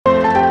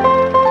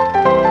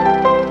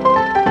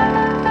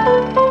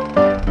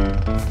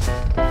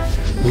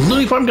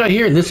Farm Guy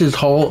here, and this is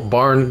Hull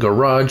Barn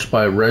Garage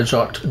by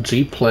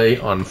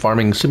RajotGPLAY on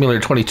Farming Simulator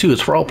 22.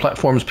 It's for all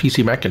platforms,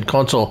 PC, Mac, and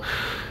console.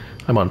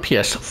 I'm on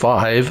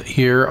PS5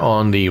 here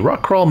on the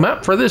rock crawl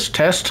map for this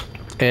test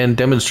and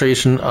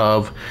demonstration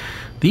of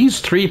these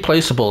three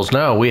placeables.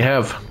 Now we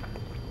have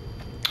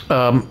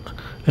an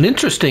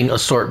interesting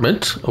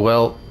assortment,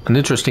 well, an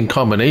interesting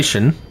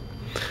combination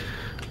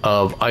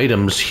of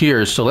items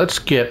here. So let's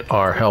get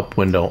our help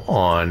window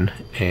on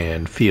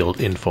and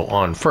field info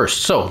on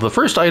first. So the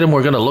first item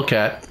we're going to look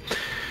at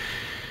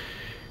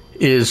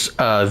is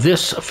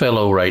this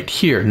fellow right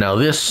here. Now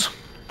this,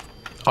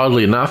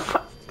 oddly enough,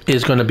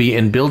 is going to be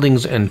in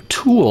buildings and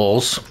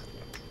tools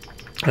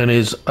and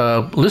is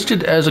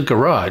listed as a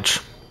garage.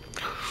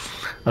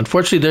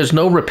 Unfortunately, there's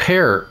no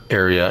repair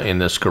area in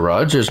this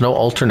garage. There's no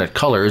alternate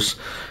colors,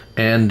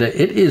 and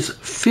it is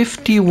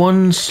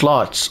 51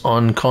 slots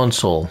on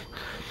console.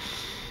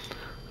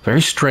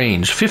 Very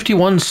strange.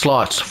 51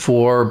 slots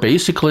for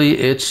basically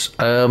it's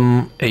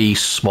a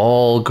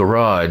small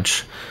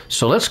garage.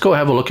 So let's go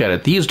have a look at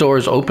it. These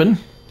doors open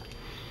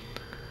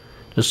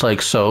just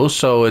like so.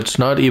 So it's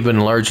not even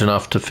large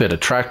enough to fit a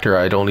tractor.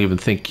 I don't even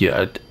think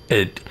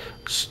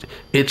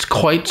it's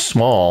quite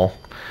small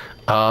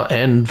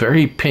and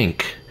very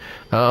pink.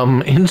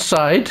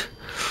 Inside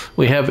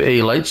we have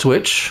a light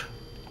switch.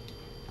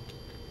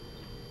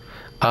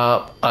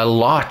 A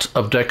lot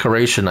of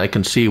decoration. I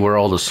can see where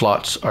all the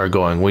slots are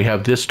going. We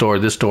have this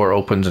door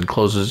opens and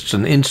closes. It's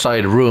an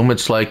inside room.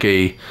 It's like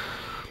a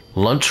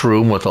lunch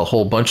room with a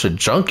whole bunch of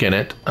junk in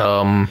it.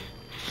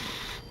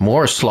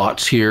 More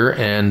slots here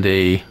and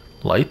a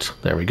light.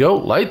 There we go,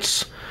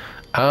 lights.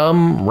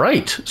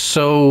 Right,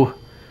 so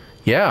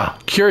yeah,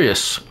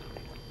 curious.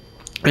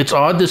 It's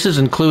odd this is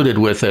included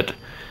with it.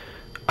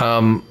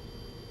 But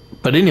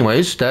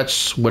anyways,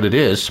 that's what it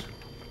is.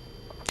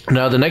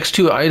 Now the next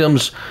two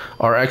items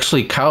are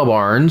actually cow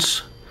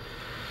barns.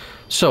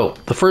 So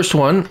the first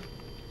one,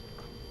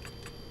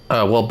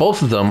 well,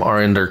 both of them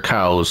are in their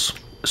cows.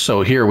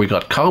 So here we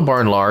got cow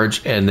barn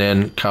large and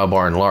then cow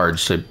barn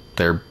large. So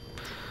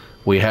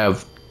we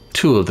have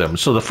two of them.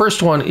 So the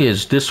first one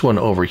is this one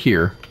over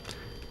here,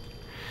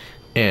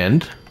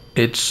 and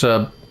it's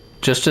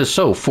just as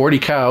so, 40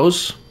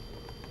 cows,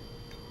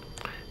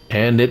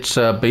 and it's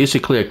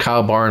basically a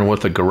cow barn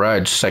with a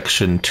garage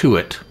section to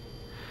it.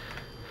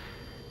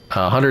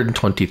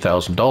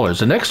 $120,000.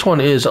 The next one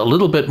is a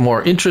little bit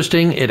more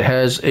interesting. It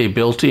has a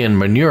built-in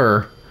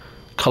manure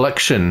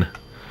collection.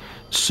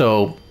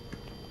 So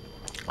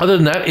other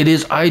than that, it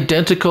is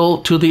identical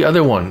to the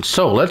other one.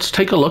 So let's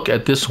take a look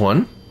at this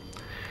one.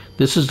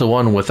 This is the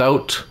one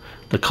without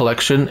the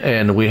collection,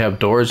 and we have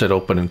doors that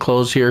open and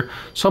close here.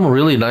 Some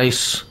really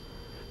nice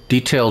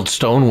detailed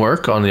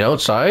stonework on the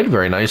outside,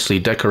 very nicely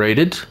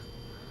decorated.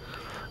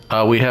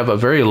 We have a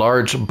very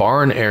large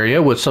barn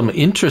area with some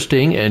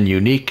interesting and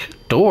unique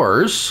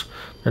doors.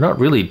 They're not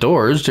really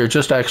doors, they're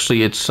just actually,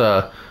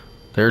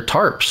 they're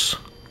tarps.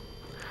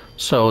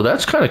 So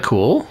that's kind of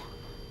cool.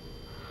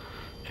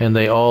 And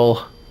they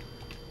all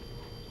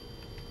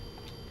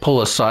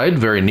pull aside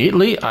very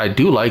neatly. I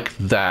do like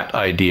that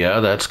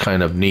idea. That's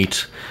kind of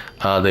neat.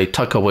 They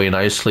tuck away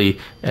nicely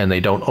and they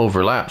don't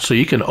overlap. So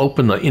you can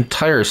open the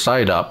entire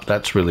side up.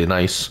 That's really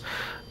nice.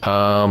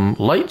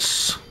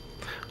 Lights.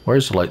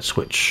 Where's the light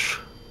switch?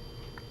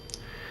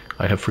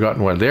 I have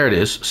forgotten where. There it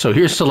is. So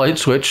here's the light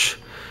switch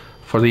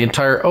for the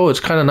entire. Oh,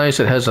 it's kind of nice.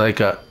 It has like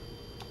a.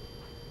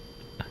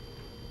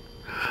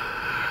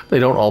 They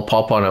don't all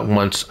pop on at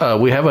once.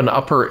 We have an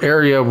upper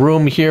area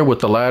room here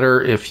with the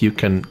ladder. If you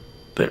can.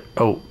 There.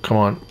 Oh, come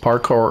on.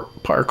 Parkour.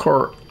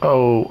 Parkour.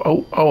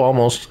 Oh,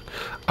 almost.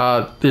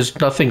 There's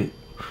nothing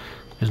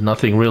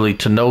really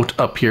to note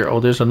up here.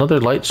 Oh, there's another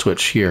light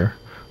switch here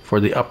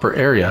for the upper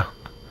area.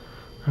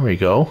 There we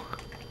go.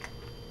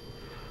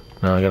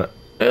 Now I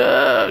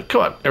gotta,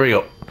 come on, there we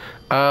go.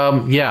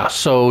 Yeah,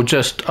 so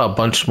just a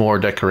bunch more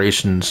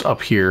decorations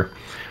up here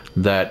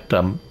that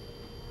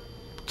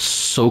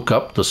soak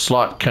up the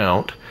slot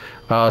count.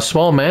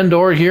 Small man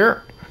door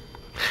here.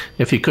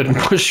 If you couldn't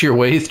push your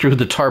way through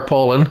the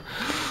tarpaulin,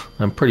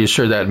 I'm pretty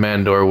sure that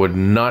man door would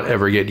not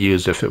ever get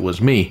used if it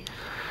was me.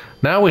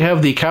 Now we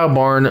have the cow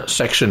barn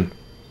section.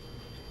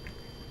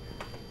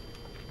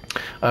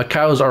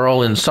 Cows are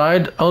all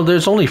inside. Oh,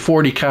 there's only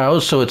 40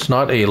 cows, so it's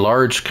not a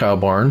large cow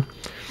barn.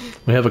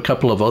 We have a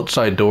couple of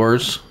outside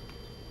doors.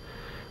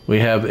 We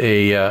have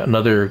a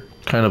another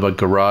kind of a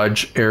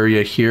garage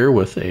area here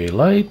with a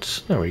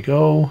light. There we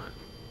go.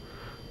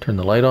 Turn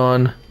the light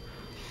on.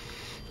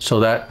 So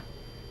that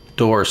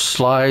door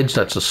slides.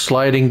 That's a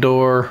sliding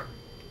door.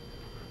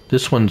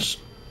 This one's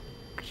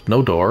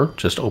no door,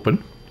 just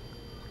open.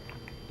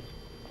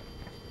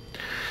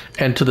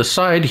 And to the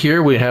side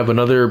here we have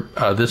another,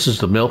 this is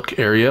the milk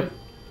area,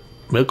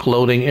 milk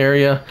loading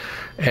area,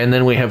 and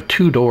then we have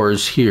two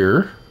doors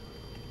here.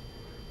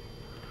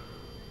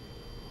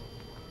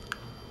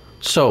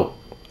 So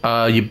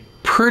you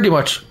pretty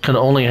much can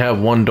only have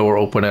one door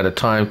open at a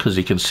time because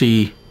you can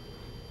see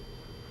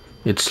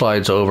it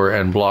slides over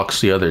and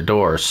blocks the other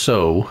door.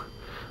 So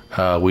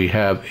we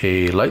have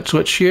a light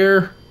switch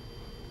here,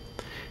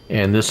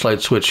 And this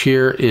light switch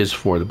here is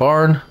for the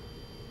barn.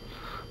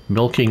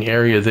 Milking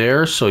area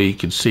there, so you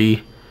can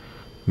see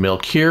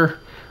milk here.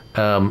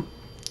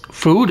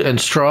 Food and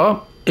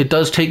straw, it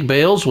does take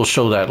bales, we'll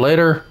show that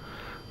later.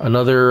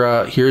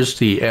 Another, here's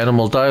the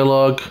animal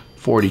dialogue,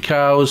 40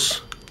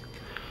 cows.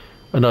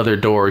 Another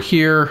door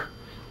here,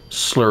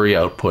 slurry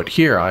output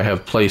here. I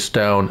have placed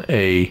down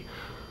a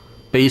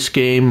base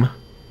game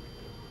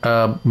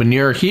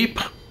manure heap.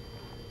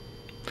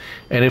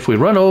 And if we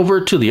run over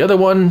to the other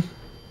one,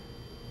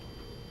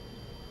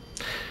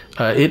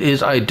 it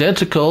is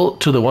identical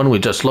to the one we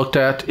just looked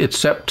at,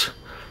 except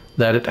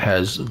that it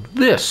has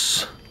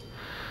this.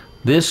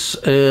 This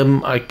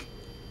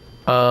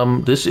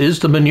this is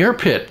the manure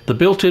pit, the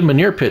built-in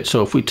manure pit.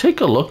 So if we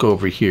take a look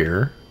over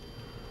here,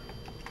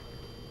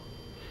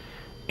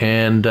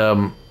 and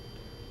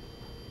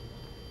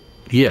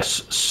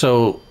yes,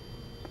 so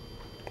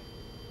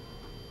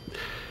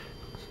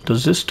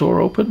does this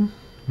door open?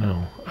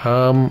 No.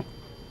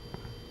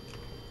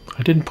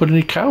 I didn't put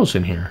any cows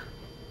in here.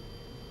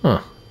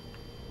 Huh.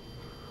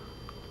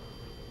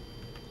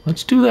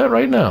 Let's do that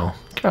right now.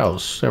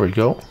 Cows. There we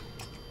go.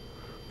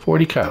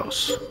 40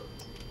 cows.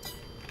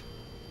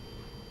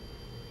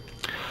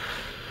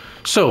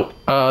 So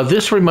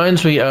this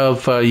reminds me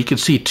of, you can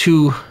see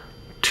two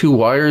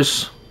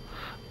wires.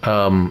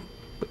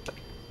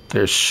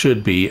 There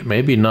should be,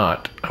 maybe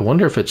not. I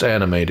wonder if it's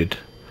animated.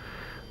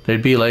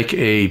 There'd be like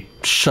a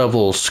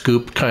shovel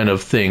scoop kind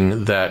of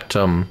thing that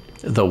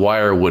the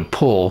wire would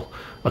pull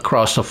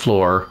across the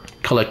floor,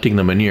 collecting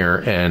the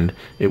manure, and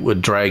it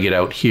would drag it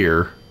out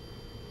here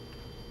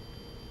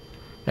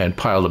and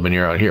pile the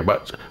manure out here.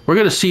 But we're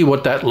going to see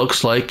what that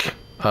looks like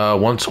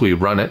once we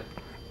run it.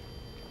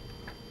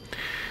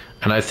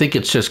 And I think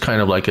it's just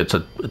kind of like it's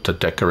a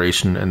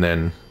decoration, and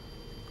then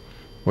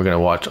we're going to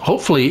watch.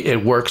 Hopefully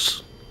it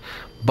works.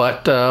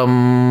 But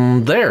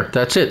there,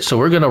 that's it. So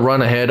we're going to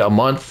run ahead a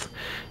month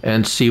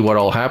and see what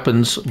all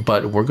happens.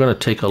 But we're going to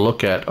take a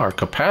look at our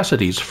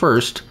capacities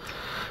first.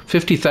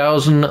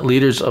 50,000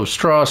 liters of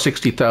straw,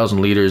 60,000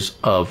 liters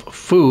of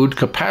food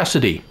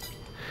capacity.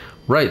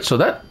 Right, so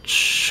that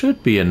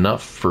should be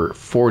enough for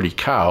 40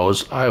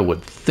 cows, I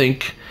would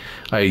think.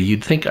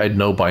 You'd think I'd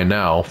know by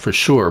now for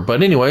sure.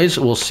 But anyways,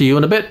 we'll see you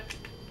in a bit.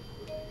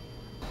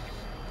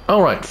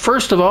 All right,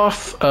 first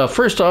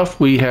off,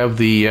 we have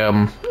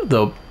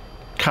the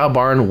cow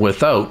barn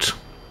without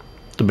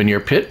the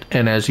manure pit.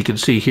 And as you can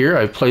see here,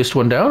 I've placed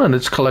one down and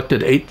it's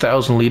collected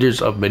 8,000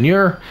 liters of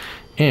manure.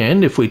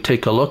 And if we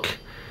take a look,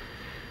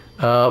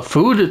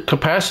 food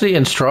capacity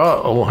and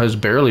straw has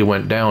barely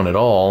went down at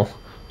all.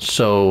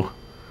 So,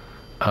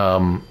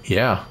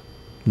 yeah,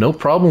 no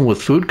problem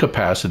with food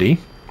capacity.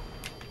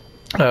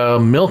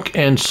 Milk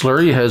and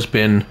slurry has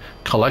been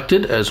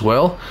collected as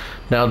well.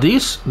 Now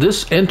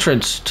this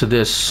entrance to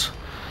this,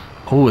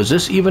 oh, is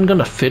this even going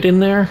to fit in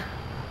there?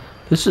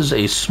 This is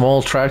a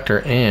small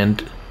tractor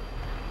and,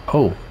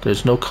 oh,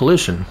 there's no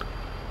collision.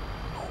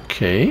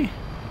 Okay.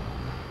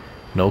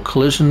 No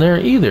collision there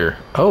either.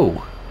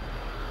 Oh,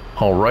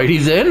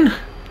 alrighty then.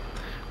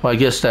 Well, I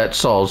guess that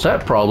solves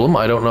that problem.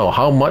 I don't know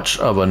how much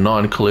of a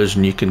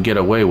non-collision you can get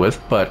away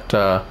with,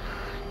 but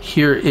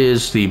here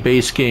is the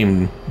base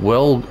game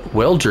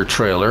welder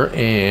trailer,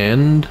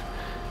 and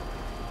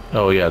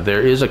oh yeah,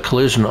 there is a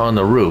collision on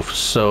the roof.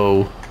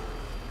 So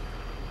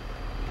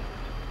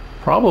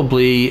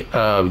probably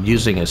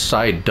using a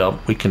side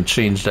dump, we can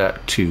change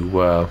that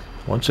to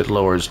once it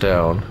lowers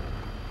down.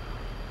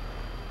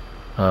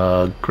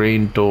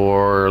 Grain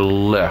door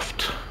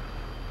left.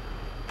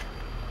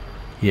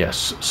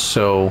 Yes,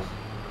 so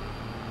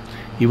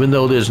even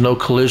though there's no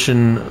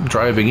collision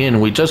driving in,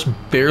 we just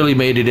barely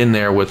made it in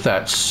there with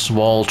that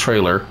small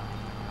trailer.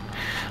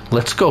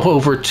 Let's go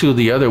over to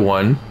the other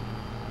one.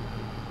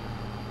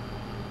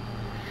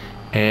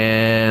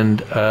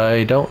 And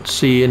I don't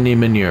see any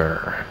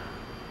manure.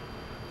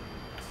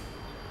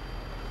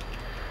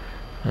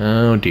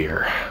 Oh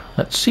dear.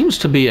 That seems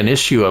to be an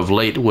issue of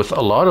late with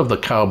a lot of the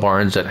cow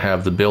barns that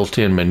have the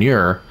built-in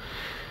manure.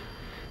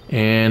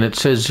 And it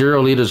says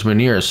 0 liters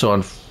manure.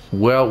 So,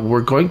 well,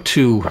 we're going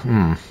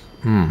to...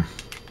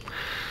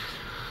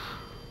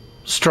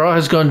 Straw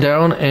has gone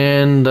down,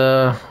 and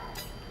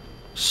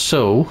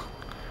so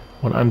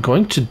what I'm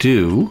going to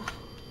do,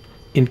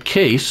 in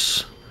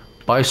case,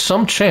 by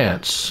some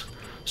chance,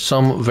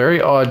 some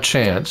very odd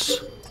chance,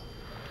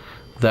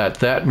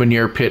 that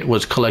manure pit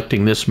was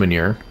collecting this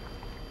manure.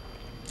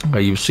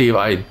 You see,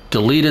 I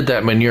deleted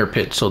that manure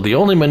pit, so the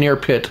only manure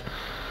pit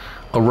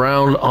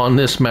around on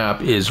this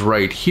map is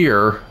right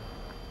here.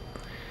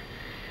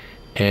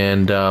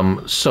 And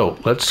so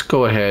let's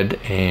go ahead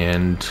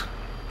and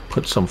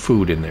put some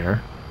food in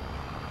there.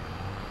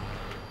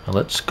 Now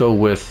let's go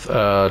with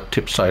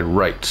tip side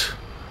right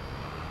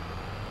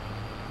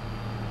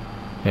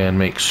and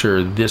make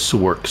sure this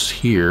works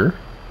here.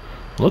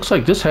 Looks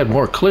like this had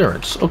more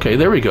clearance. Okay,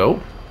 there we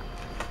go.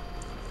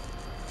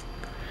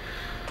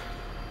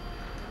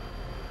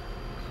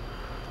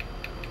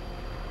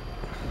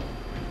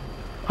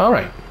 All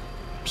right,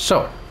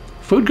 so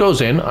food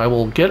goes in. I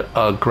will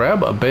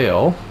grab a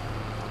bale.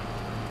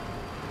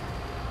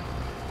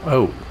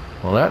 Oh,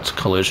 well, that's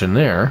collision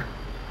there.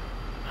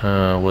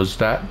 Was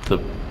that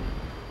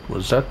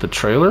the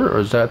trailer, or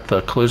is that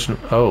the collision?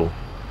 Oh,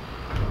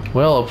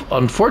 well,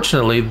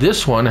 unfortunately,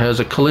 this one has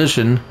a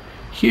collision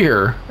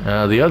here.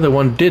 The other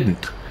one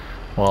didn't.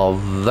 Well,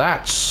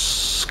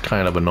 that's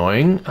kind of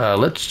annoying.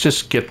 Let's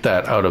just get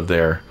that out of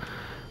there.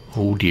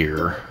 Oh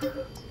dear.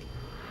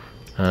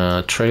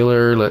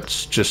 Trailer.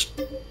 Let's just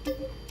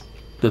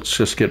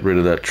get rid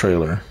of that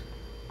trailer.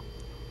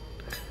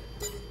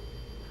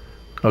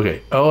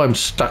 Okay. Oh, I'm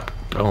stuck.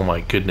 Oh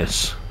my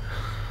goodness.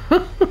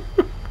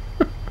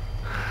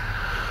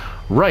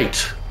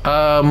 Right.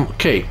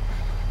 Okay.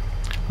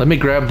 Let me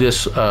grab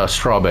this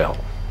straw bale.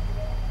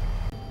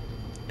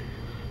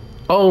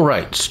 All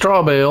right,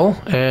 straw bale.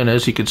 And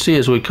as you can see,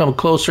 as we come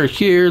closer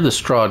here, the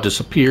straw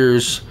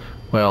disappears.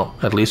 Well,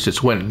 at least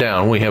it's went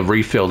down. We have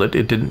refilled it.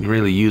 It didn't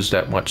really use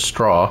that much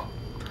straw.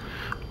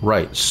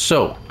 Right.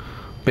 So,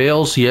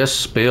 bales,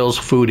 yes, bales,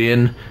 food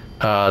in.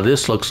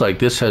 This looks like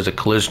this has a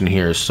collision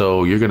here,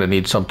 so you're going to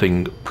need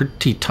something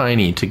pretty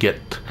tiny to get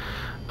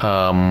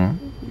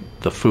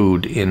the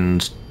food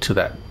into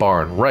that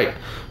barn. Right.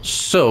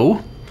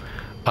 So,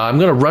 I'm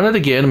going to run it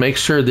again, make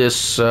sure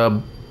this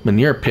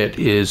manure pit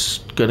is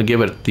going to give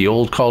it the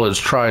old college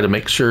try to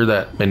make sure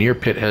that manure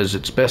pit has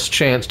its best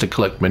chance to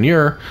collect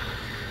manure.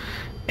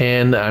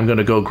 And I'm going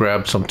to go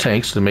grab some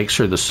tanks to make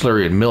sure the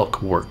slurry and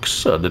milk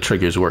works. The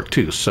triggers work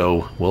too,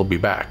 so we'll be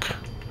back.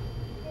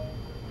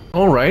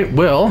 Alright,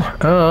 well,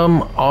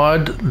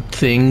 odd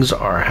things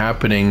are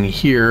happening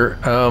here.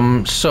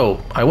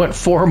 So, I went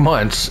 4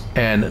 months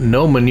and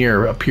no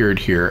manure appeared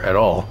here at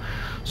all.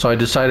 So I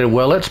decided,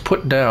 well, let's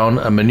put down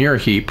a manure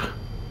heap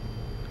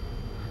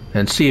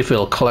and see if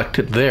it'll collect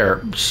it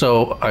there.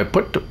 So I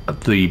put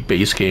the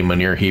base game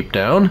manure heap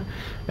down,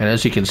 and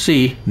as you can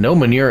see, no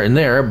manure in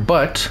there,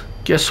 but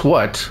guess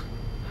what?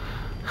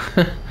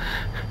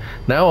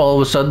 Now all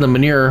of a sudden the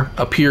manure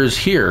appears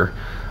here.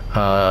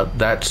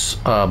 That's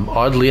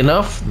oddly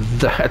enough,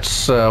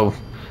 that's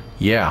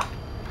yeah.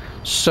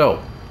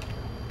 So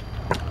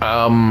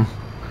kind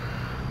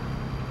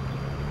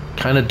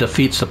of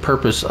defeats the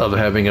purpose of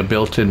having a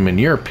built-in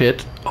manure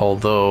pit,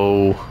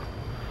 although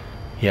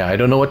yeah, I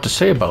don't know what to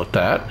say about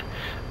that.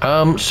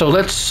 So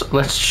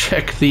let's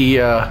check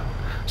the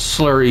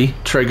slurry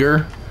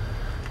trigger,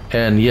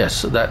 and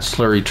yes, that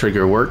slurry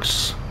trigger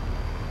works.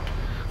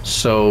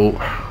 So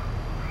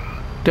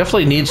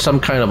definitely needs some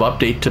kind of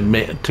update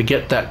to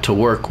get that to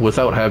work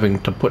without having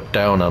to put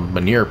down a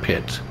manure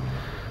pit.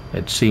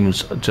 It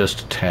seems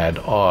just a tad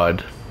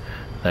odd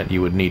that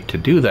you would need to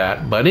do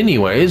that, but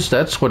anyways,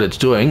 that's what it's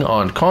doing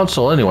on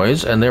console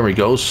anyways. And there we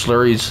go,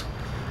 slurry's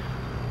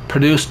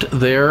produced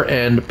there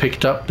and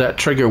picked up. That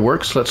trigger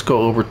works. Let's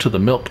go over to the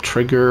milk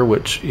trigger,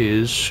 which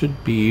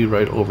should be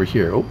right over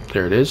here. Oh,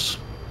 there it is.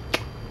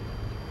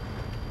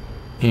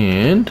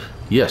 And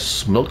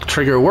yes, milk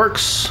trigger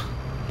works.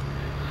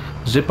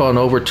 Zip on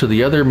over to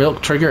the other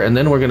milk trigger, and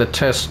then we're going to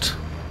test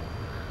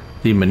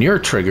the manure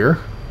trigger.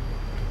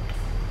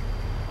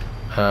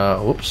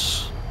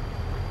 Whoops,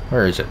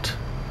 where is it?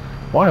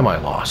 Why am I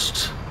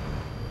lost?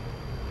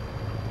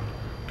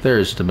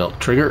 There's the milk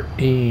trigger,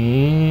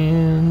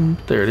 and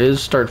there it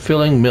is. Start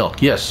filling milk.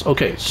 Yes,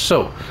 okay,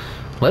 so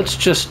let's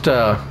just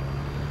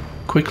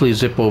quickly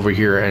zip over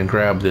here and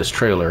grab this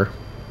trailer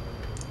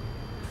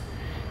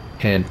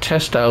and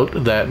test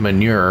out that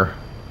manure,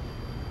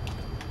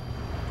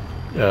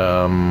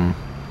 the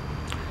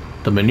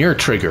manure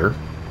trigger,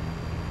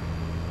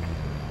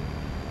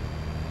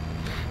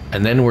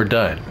 and then we're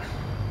done.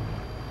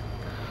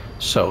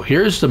 So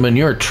here's the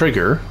manure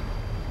trigger.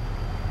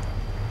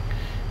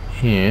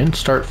 And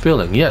start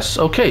filling. Yes,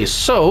 okay,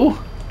 so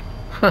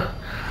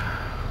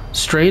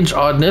strange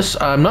oddness.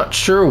 I'm not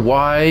sure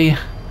why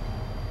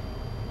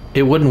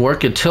it wouldn't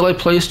work until I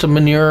placed a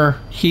manure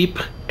heap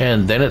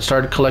and then it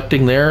started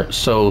collecting there.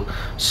 So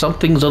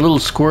something's a little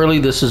squirrely.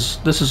 This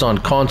is on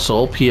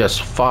console,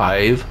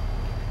 PS5.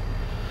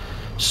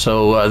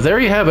 So there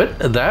you have it.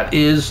 That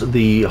is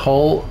the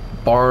Hull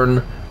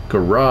Barn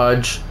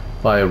Garage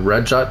by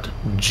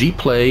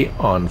RajotGPLAY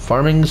on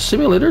Farming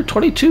Simulator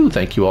 22.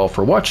 Thank you all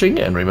for watching,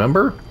 and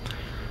remember,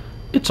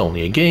 it's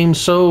only a game,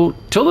 so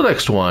till the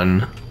next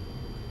one,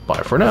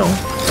 bye for now.